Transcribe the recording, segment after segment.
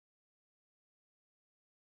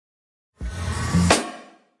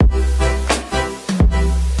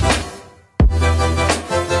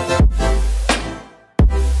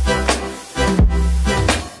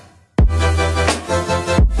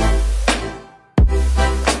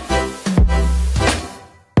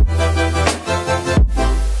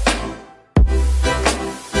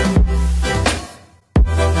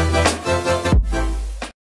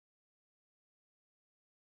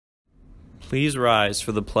Please rise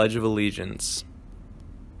for the Pledge of Allegiance.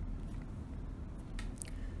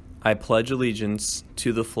 I pledge allegiance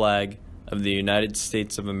to the flag of the United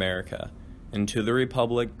States of America and to the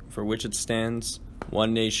republic for which it stands,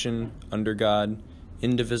 one nation, under God,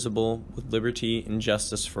 indivisible, with liberty and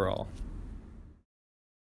justice for all.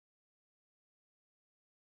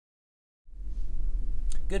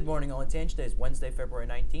 Good morning, all. Tangy Today is Wednesday, February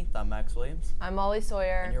 19th. I'm Max Williams. I'm Molly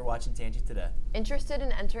Sawyer. And you're watching Tangy Today. Interested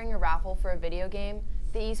in entering a raffle for a video game?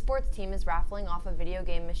 The esports team is raffling off a video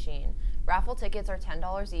game machine. Raffle tickets are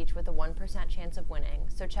 $10 each with a 1% chance of winning,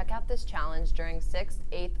 so check out this challenge during 6th,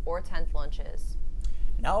 8th, or 10th lunches.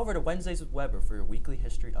 Now over to Wednesdays with Weber for your weekly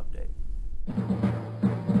history update.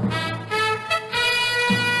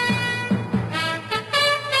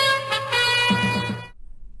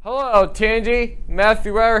 Hello, Tangy.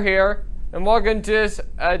 Matthew Weber here, and welcome to this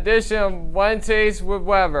edition of Wednesdays with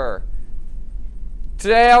Weber.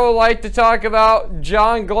 Today I would like to talk about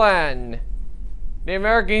John Glenn, the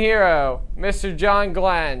American hero, Mr. John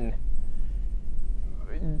Glenn.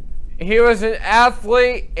 He was an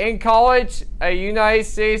athlete in college, a United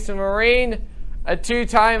States Marine, a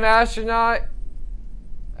two-time astronaut,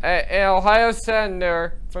 an Ohio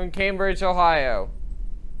senator from Cambridge, Ohio.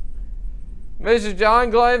 Mr. John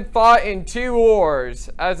Glenn fought in 2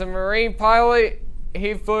 wars. As a Marine pilot,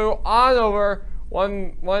 he flew on over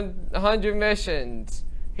 100 missions.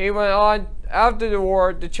 He went on after the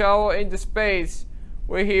war to travel into space,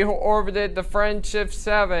 where he orbited the Friendship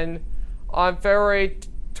 7 on February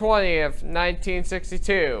 20th,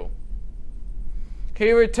 1962.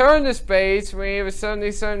 He returned to space when he was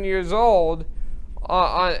 77 years old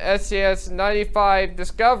on STS-95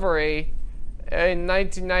 Discovery in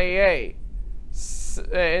 1998.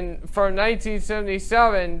 And from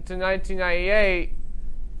 1977 to 1998,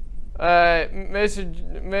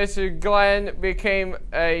 Mr. Glenn became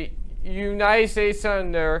a United States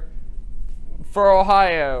Senator for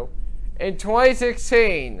Ohio. In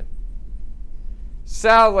 2016,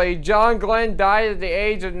 sadly, John Glenn died at the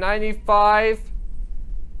age of 95.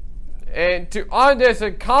 And to honor this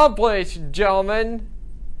accomplished gentleman,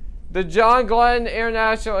 the John Glenn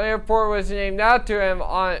International Airport was named after him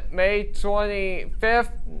on May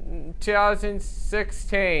 25th,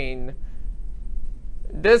 2016.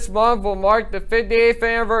 This month will mark the 58th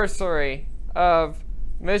anniversary of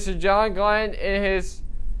Mr. John Glenn in his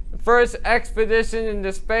first expedition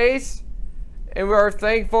into space, and we are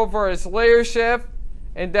thankful for his leadership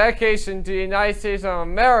and dedication to the United States of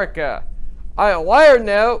America. On a lighter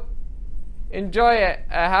note, enjoy a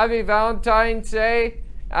happy Valentine's Day.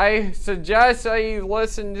 I suggest that you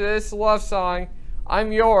listen to this love song,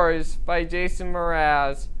 I'm Yours, by Jason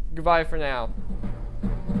Mraz. Goodbye for now.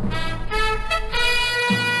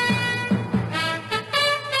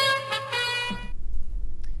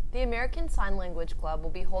 The American Sign Language Club will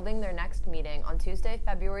be holding their next meeting on Tuesday,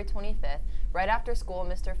 February 25th, right after school in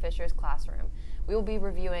Mr. Fisher's classroom. We will be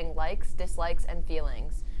reviewing likes, dislikes, and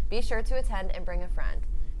feelings. Be sure to attend and bring a friend.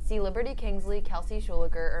 See Liberty Kingsley, Kelsey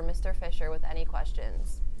Schuliger, or Mr. Fisher with any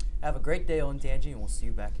questions. Have a great day on Tangy, and we'll see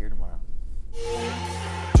you back here tomorrow.